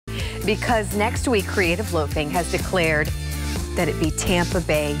because next week Creative Loafing has declared that it be Tampa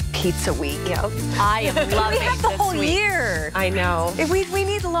Bay Pizza Week. Yep. I am loving We have the this whole week. year. I know. We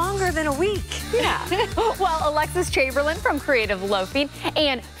need longer than a week. Yeah. Well, Alexis Chamberlain from Creative Loafing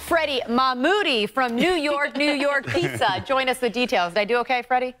and Freddie Mahmoudi from New York Pizza. Join us with details. Did I do okay,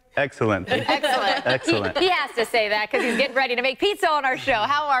 Freddie? Excellent. Excellent. Excellent. He has to say that because he's getting ready to make pizza on our show.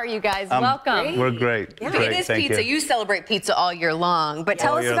 How are you guys? Welcome. We're great. Yeah, Great, it is thank pizza. You celebrate pizza all year long. But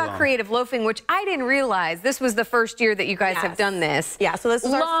tell All us year about long. Creative Loafing, which I didn't realize. This was the first year that you guys have done this. Yeah, so this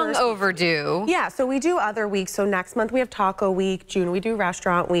is our long first. overdue. Yeah, so we do other weeks. So next month we have Taco Week. June we do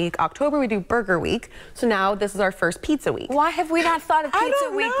Restaurant Week. October we do Burger Week. So now this is our first Pizza Week. Why have we not thought of I Pizza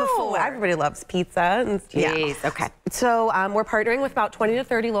don't Week know. before? Everybody loves pizza. And, Jeez, okay. So we're partnering with about 20 to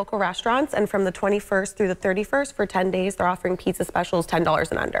 30 local restaurants, and from the 21st through the 31st for 10 days, they're offering pizza specials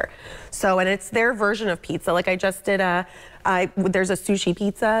 $10 and under. So, and it's their version of pizza. Like I just did there's a sushi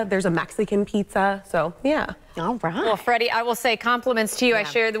pizza, there's a Mexican pizza. So yeah. All right. Well, Freddie, I will say compliments to you. I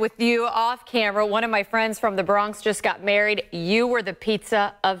shared with you off camera. One of my friends from the Bronx just got married. You were the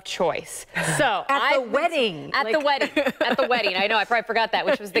pizza of choice. So At the wedding. At the wedding. I know, I probably forgot that,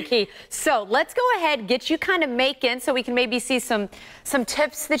 which was the key. So let's go ahead, get you kind of making so we can maybe see some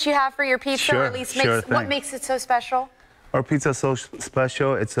tips that you have for your pizza, or at least what makes it so special. Our pizza is so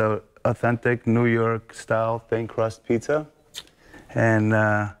special. It's a authentic New York style thin crust pizza. And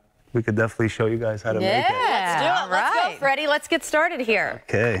we could definitely show you guys how to make it. Let's do it. Let's go, Freddie. Let's get started here.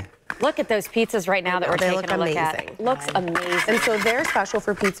 Okay. Look at those pizzas right now that we're taking a look at. Looks amazing. And so their special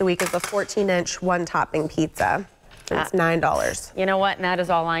for Pizza Week is a 14-inch one-topping pizza. It's $9. You know what? And that is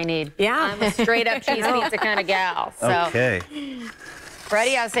all I need. Yeah. I'm a straight-up cheese pizza kind of gal. So, Okay.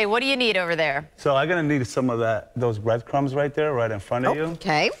 Freddie, I would say, what do you need over there? So I'm gonna need some of those breadcrumbs right there, right in front of you.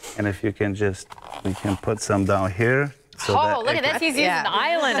 Okay. And if you can we can put some down here. So Look at this. He's using the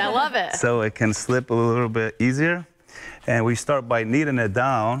island. I love it. So it can slip a little bit easier. And we start by kneading it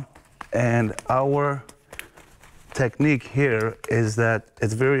down. And our technique here is that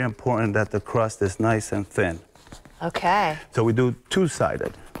it's very important that the crust is nice and thin. Okay. So we do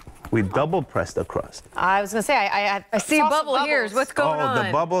two-sided. We double press the crust. I was going to say, I See a bubble here. What's going on?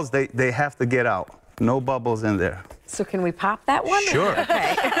 The bubbles, they have to get out. No bubbles in there. So can we pop that one? Sure.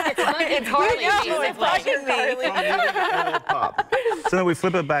 Okay. It's Harley. Pop. So then we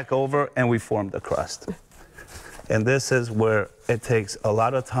flip it back over and we form the crust. And this is where it takes a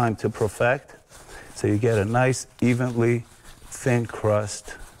lot of time to perfect. So you get a nice, evenly thin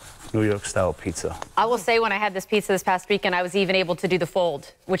crust New York style pizza. I will say, when I had this pizza this past weekend, I was even able to do the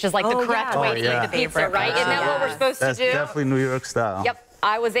fold, which is like the correct way to make the pizza, right? Isn't that what we're supposed That's to do? definitely New York style. Yep.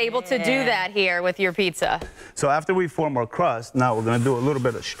 I was able to do that here with your pizza. So after we form our crust, now we're gonna do a little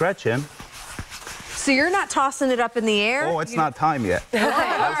bit of stretching. So you're not tossing it up in the air? Oh, it's not time yet. Okay, all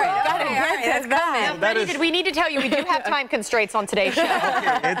right, that's coming. Freddie, did we need to tell you we do have time constraints on today's show?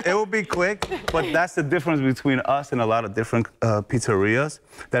 It will be quick, but that's the difference between us and a lot of different pizzerias,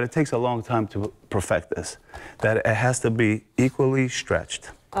 that it takes a long time to perfect this, that it has to be equally stretched.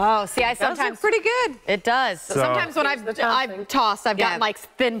 Oh, see, I sometimes pretty good. It does. So sometimes when I've tossed, I've gotten like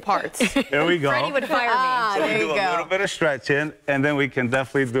thin parts. Here we go. Freddie would fire me. So we do a little bit of stretching, and then we can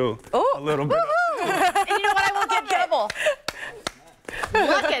definitely do a little bit. And you know what? I will get double.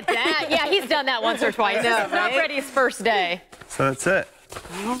 Look at that. Yeah, he's done that once or twice. This is not Freddie's first day. So that's it.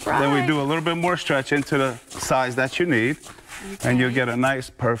 All right. Then we do a little bit more stretching to the size that you need, and you'll get a nice,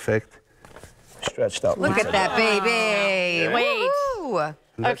 perfect, stretched out Look pizza. at that, baby. Wait. Woo.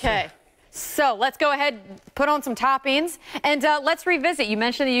 Okay. So let's go ahead, put on some toppings, and let's revisit. You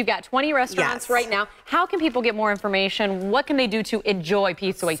mentioned that you've got 20 restaurants right now. How can people get more information? What can they do to enjoy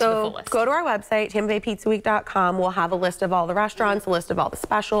Pizza Week to the fullest? Go to our website, TampaBayPizzaWeek.com. We'll have a list of all the restaurants, a list of all the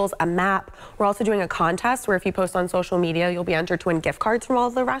specials, a map. We're also doing a contest where if you post on social media, you'll be entered to win gift cards from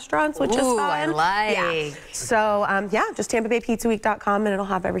all the restaurants, which is fun. I like. Yeah. So, just TampaBayPizzaWeek.com, and it'll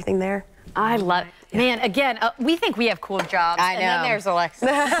have everything there. I love it. Man, again, we think we have cool jobs. I know. And then there's Alexis.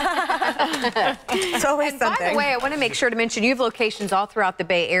 It's always something. By the way, I want to make sure to mention you have locations all throughout the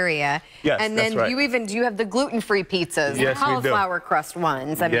Bay Area. Yes, and then that's right. you have the gluten-free pizzas, Yes, we do. cauliflower crust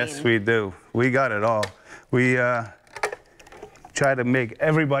ones. Yes, we do. We got it all. We try to make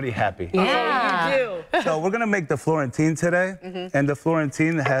everybody happy. Yeah. You do. So we're gonna make the Florentine today, and the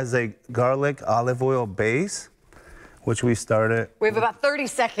Florentine has a garlic olive oil base, which we started. We have about 30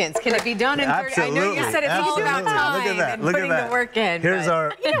 seconds. Can it be done in 30? Absolutely. I know you said it's all about time Look at that. and Look putting at that. the work in. Here's but-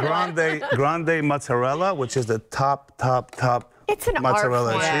 our grande mozzarella, which is the top It's an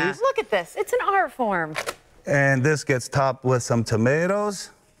mozzarella art form. cheese. Look at this. It's an art form. And this gets topped with some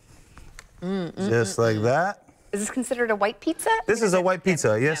tomatoes, just like that. Is this considered a white pizza? This is a white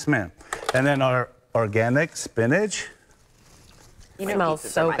pizza, yes, ma'am. And then our organic spinach. It smells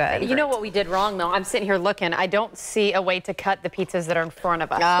so good. You know what we did wrong, though? I'm sitting here looking. I don't see a way to cut the pizzas that are in front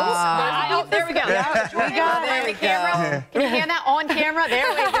of us. Oh, there we go. There we go. Camera. Can you hand that on camera? There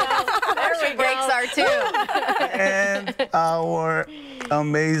we go. There we go. Breaks are too. And our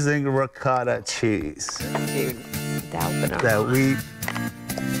amazing ricotta cheese. Dude, that we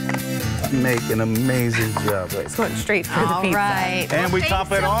make an amazing job with. It's going straight for the All pizza. right. And Well, we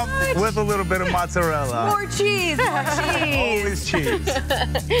top it off with a little bit of mozzarella. More cheese, more cheese. Always cheese.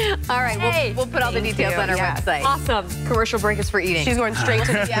 All right, Hey, we'll put all the details on our Yes. website. Awesome. Commercial break is for eating. She's going straight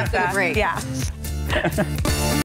to the After the break. Yeah.